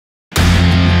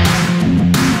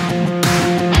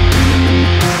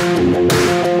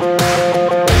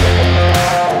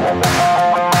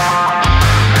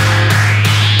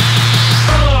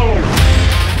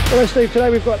Hello Steve, today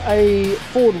we've got a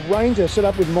Ford Ranger set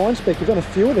up with Mind Spec. We've done a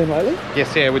few of them lately.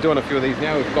 Yes, yeah, we're doing a few of these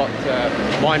now. We've got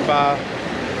line bar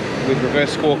with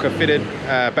reverse squawker fitted,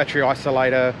 battery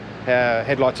isolator,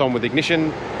 headlights on with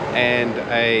ignition, and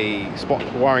a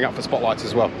wiring up for spotlights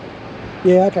as well.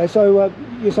 Yeah, okay, so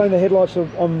you're saying the headlights are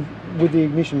on with the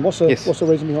ignition. What's the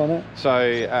reason behind that?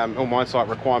 So all mine site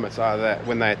requirements are that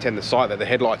when they attend the site that the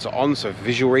headlights are on, so for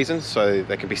visual reasons, so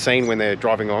they can be seen when they're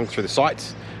driving along through the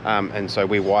sites. And so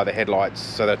we wire the headlights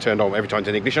so they're turned on every time there's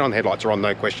an ignition on. The headlights are on,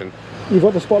 no question. You've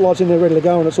got the spotlights in there ready to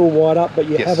go and it's all wired up, but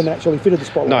you haven't actually fitted the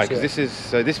spotlights. No, because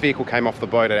this vehicle came off the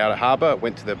boat out of harbour,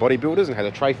 went to the bodybuilders and had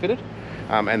a tray fitted.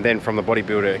 And then from the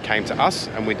bodybuilder it came to us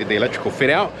and we did the electrical fit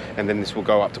out, and then this will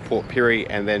go up to Port Pirie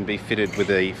and then be fitted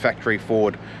with a factory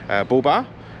Ford bull bar,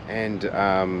 and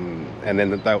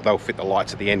then they'll fit the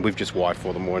lights at the end. We've just wired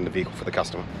for them more in the vehicle for the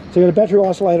customer. So you've got a battery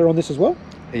isolator on this as well?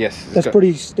 Yes. That's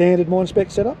pretty standard Mind Spec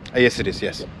setup? Yes it is,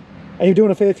 yes. Are you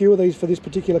doing a fair few of these for this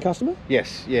particular customer?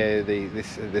 Yes, yeah,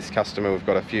 this customer, we've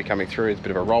got a few coming through. It's a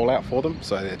bit of a rollout for them,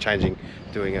 so they're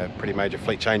doing a pretty major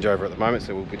fleet changeover at the moment,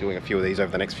 so we'll be doing a few of these over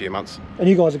the next few months. And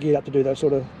you guys are geared up to do that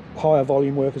sort of higher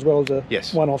volume work as well as the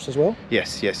one-offs as well?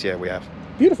 Yes, yeah, we have.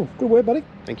 Beautiful. Good work, buddy.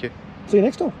 Thank you. See you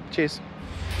next time. Cheers.